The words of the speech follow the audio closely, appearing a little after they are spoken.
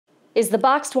Is the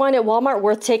boxed wine at Walmart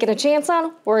worth taking a chance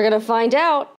on? We're gonna find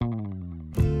out.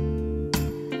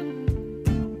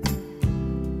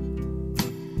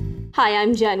 Hi,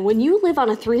 I'm Jen. When you live on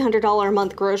a $300 a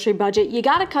month grocery budget, you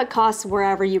gotta cut costs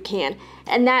wherever you can,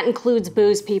 and that includes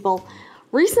booze, people.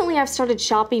 Recently, I've started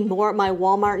shopping more at my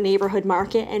Walmart neighborhood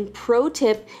market, and pro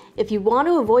tip, if you want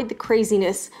to avoid the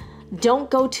craziness, don't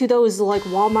go to those like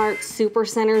Walmart super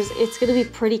centers. It's gonna be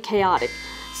pretty chaotic.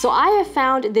 So I have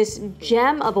found this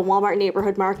gem of a Walmart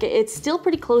neighborhood market. It's still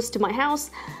pretty close to my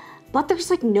house, but there's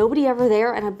like nobody ever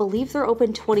there, and I believe they're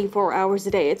open 24 hours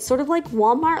a day. It's sort of like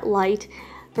Walmart light.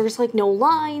 There's like no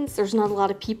lines, there's not a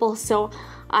lot of people, so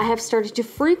I have started to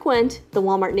frequent the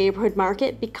Walmart neighborhood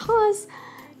market because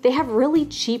they have really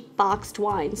cheap boxed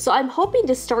wine. So I'm hoping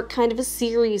to start kind of a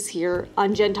series here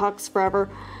on Jen Talks Forever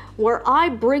where I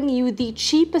bring you the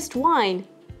cheapest wine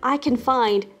I can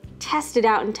find, test it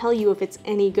out, and tell you if it's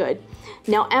any good.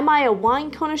 Now, am I a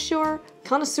wine connoisseur?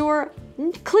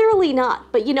 Clearly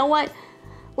not, but you know what?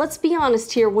 Let's be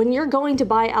honest here, when you're going to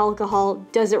buy alcohol,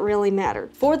 does it really matter?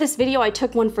 For this video, I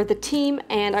took one for the team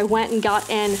and I went and got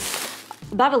an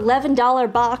about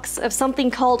 $11 box of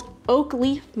something called Oak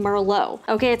Leaf Merlot.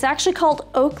 Okay, it's actually called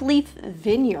Oak Leaf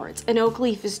Vineyards, and Oak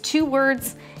Leaf is 2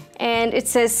 words, and it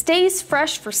says stays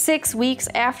fresh for 6 weeks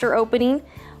after opening.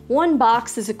 1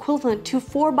 box is equivalent to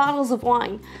 4 bottles of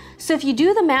wine. So if you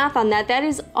do the math on that, that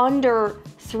is under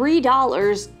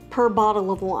 $3 per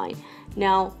bottle of wine.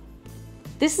 Now,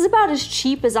 this is about as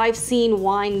cheap as I've seen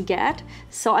wine get,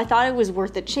 so I thought it was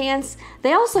worth a chance.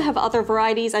 They also have other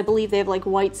varieties. I believe they have like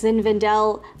White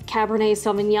Zinfandel, Cabernet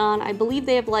Sauvignon. I believe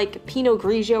they have like Pinot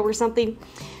Grigio or something.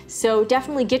 So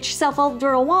definitely get yourself over to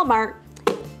a Walmart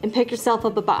and pick yourself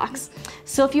up a box.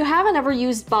 So if you haven't ever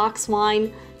used box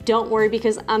wine, don't worry,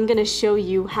 because I'm gonna show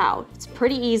you how. It's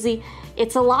pretty easy.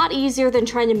 It's a lot easier than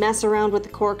trying to mess around with the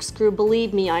corkscrew,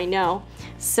 believe me, I know.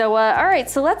 So, all right,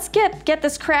 so let's get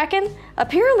this cracking.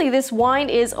 Apparently this wine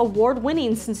is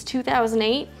award-winning since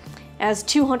 2008, as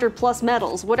 200 plus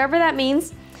medals, whatever that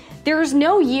means. There's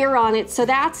no year on it, so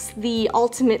that's the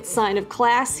ultimate sign of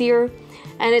class here.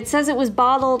 And it says it was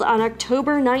bottled on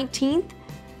October 19th,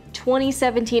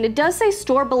 2017. It does say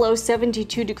store below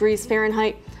 72 degrees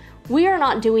Fahrenheit. We are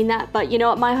not doing that, but you know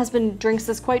what, my husband drinks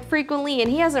this quite frequently and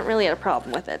he hasn't really had a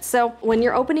problem with it. So when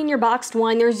you're opening your boxed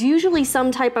wine, there's usually some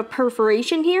type of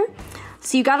perforation here.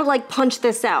 So you gotta like punch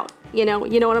this out, you know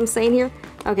what I'm saying here?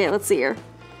 Okay, let's see here.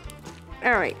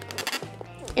 All right.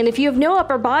 And if you have no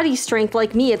upper body strength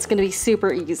like me, it's gonna be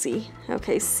super easy.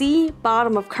 Okay, see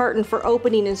bottom of carton for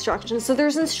opening instructions. So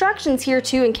there's instructions here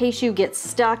too in case you get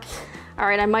stuck. All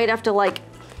right, I might have to like,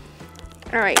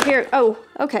 all right, here, oh,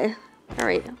 okay, all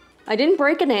right. I didn't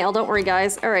break a nail, don't worry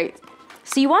guys. All right,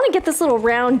 so you wanna get this little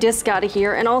round disc out of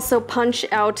here and also punch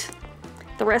out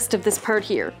the rest of this part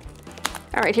here.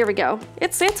 All right, here we go.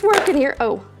 It's working here.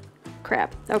 Oh,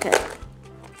 crap, okay.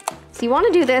 So you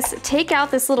wanna do this, take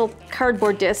out this little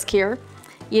cardboard disc here.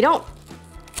 You don't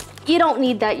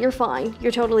need that, you're fine.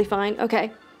 You're totally fine,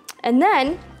 okay. And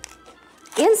then,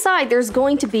 inside there's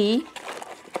going to be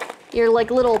your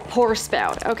like little pour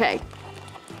spout, okay.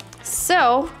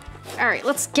 So, all right,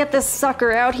 let's get this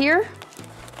sucker out here.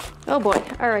 Oh boy,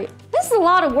 all right. This is a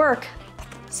lot of work.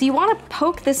 So you wanna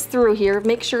poke this through here,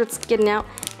 make sure it's getting out,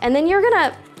 and then you're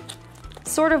gonna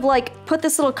sort of like put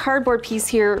this little cardboard piece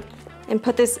here and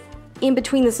put this in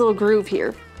between this little groove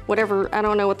here. Whatever, I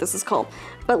don't know what this is called.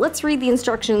 But let's read the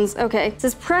instructions. Okay, it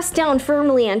says press down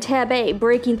firmly on tab A,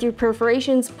 breaking through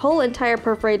perforations, pull entire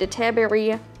perforated tab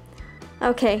area.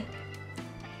 Okay.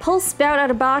 Pull spout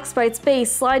out of box by its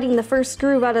base, sliding the first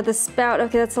groove out of the spout.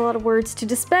 Okay, that's a lot of words. To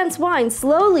dispense wine,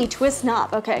 slowly twist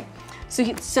knob. Okay,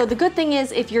 so the good thing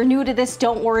is if you're new to this,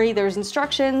 don't worry, there's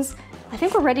instructions. I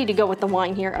think we're ready to go with the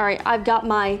wine here. All right, I've got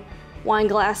my wine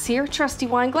glass here, trusty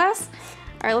wine glass.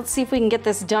 All right, let's see if we can get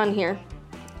this done here.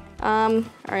 All right,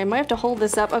 I might have to hold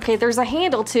this up. Okay, there's a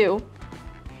handle too.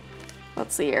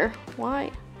 Let's see here,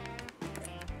 why?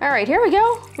 All right, here we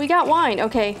go. We got wine,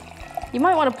 okay. You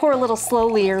might want to pour a little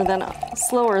slower than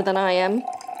I am.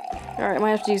 All right, I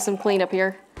might have to do some cleanup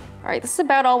here. All right, this is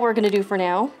about all we're gonna do for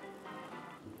now.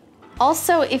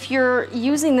 Also, if you're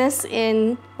using this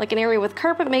in like an area with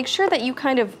carpet, make sure that you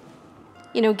kind of,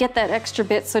 you know, get that extra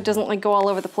bit so it doesn't like go all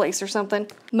over the place or something.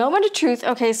 Moment of truth.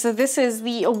 Okay, so this is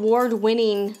the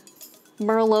award-winning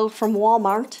Merlot from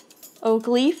Walmart. Oak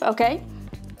Leaf, okay.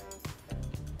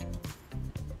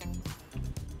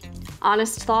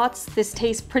 Honest thoughts, this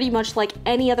tastes pretty much like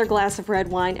any other glass of red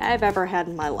wine I've ever had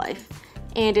in my life.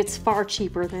 And it's far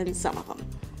cheaper than some of them.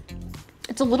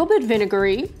 It's a little bit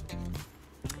vinegary,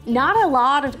 not a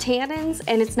lot of tannins,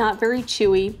 and it's not very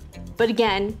chewy. But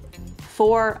again,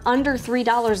 for under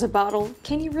 $3 a bottle.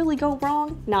 Can you really go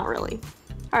wrong? Not really.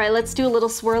 All right, let's do a little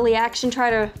swirly action. Try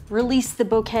to release the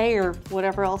bouquet or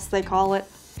whatever else they call it.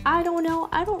 I don't know,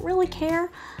 I don't really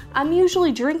care. I'm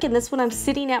usually drinking this when I'm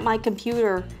sitting at my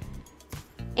computer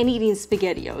and eating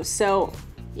SpaghettiOs, so,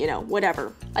 you know,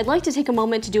 whatever. I'd like to take a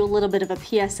moment to do a little bit of a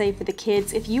PSA for the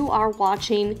kids. If you are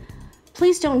watching,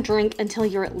 please don't drink until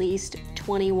you're at least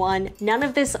 21. None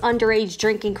of this underage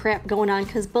drinking crap going on,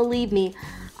 because believe me,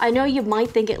 I know you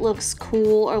might think it looks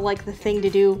cool or like the thing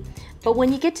to do, but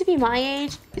when you get to be my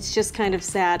age, it's just kind of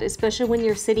sad, especially when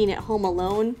you're sitting at home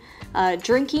alone,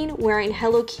 drinking, wearing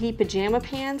Hello Kitty pajama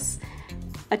pants,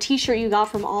 a t-shirt you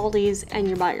got from Aldi's, and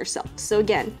you're by yourself. So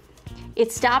again,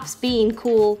 it stops being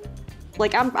cool.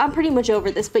 Like, I'm pretty much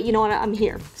over this, but you know what, I'm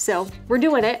here, so we're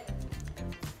doing it.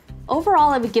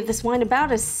 Overall, I would give this wine about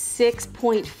a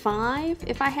 6.5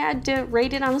 if I had to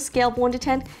rate it on a scale of 1 to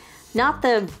 10.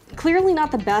 Clearly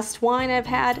not the best wine I've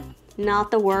had, not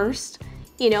the worst.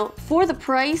 You know, for the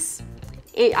price,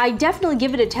 I definitely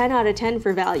give it a 10 out of 10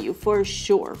 for value, for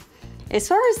sure. As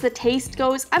far as the taste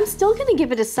goes, I'm still gonna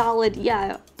give it a solid,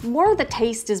 yeah, more of the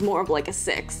taste is more of like a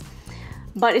 6.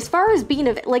 But as far as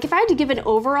being, like if I had to give it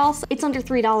overall, it's under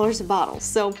 $3 a bottle,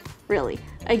 so really.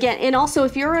 Again, and also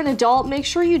if you're an adult, make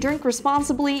sure you drink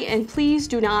responsibly and please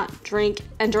do not drink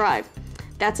and drive.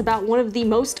 That's about one of the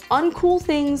most uncool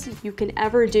things you can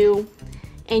ever do,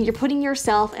 and you're putting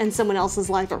yourself and someone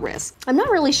else's life at risk. I'm not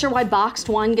really sure why boxed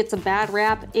wine gets a bad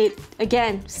rap. It,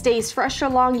 again, stays fresh for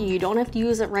long, you don't have to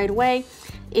use it right away.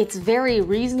 It's very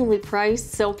reasonably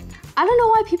priced, so I don't know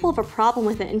why people have a problem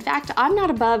with it. In fact, I'm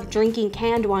not above drinking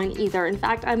canned wine either. In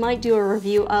fact, I might do a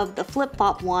review of the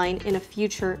flip-flop wine in a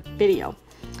future video.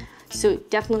 So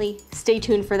definitely stay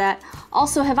tuned for that.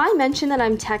 Also, have I mentioned that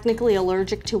I'm technically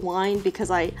allergic to wine because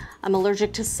I'm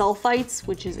allergic to sulfites,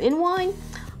 which is in wine?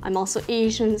 I'm also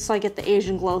Asian, so I get the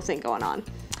Asian glow thing going on.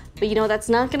 But you know, that's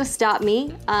not gonna stop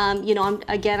me. You know,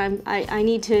 I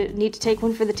need to take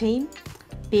one for the team,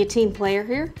 be a team player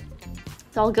here.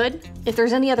 It's all good. If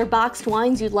there's any other boxed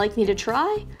wines you'd like me to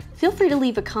try, feel free to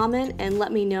leave a comment and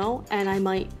let me know, and I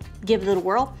might give it a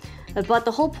whirl. But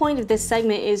the whole point of this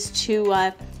segment is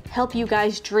to help you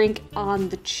guys drink on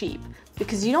the cheap,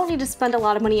 because you don't need to spend a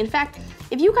lot of money. In fact,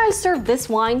 if you guys serve this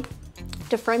wine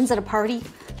to friends at a party,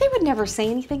 they would never say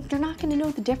anything. They're not gonna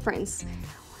know the difference.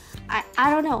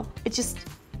 I don't know. It's just,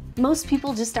 most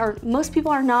people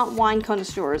are not wine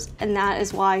connoisseurs, and that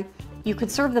is why you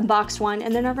could serve them boxed wine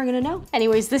and they're never gonna know.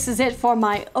 Anyways, this is it for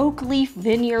my Oak Leaf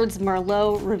Vineyards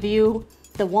Merlot review,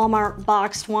 the Walmart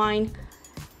boxed wine.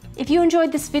 If you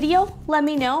enjoyed this video, let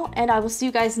me know, and I will see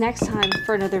you guys next time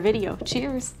for another video.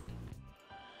 Cheers.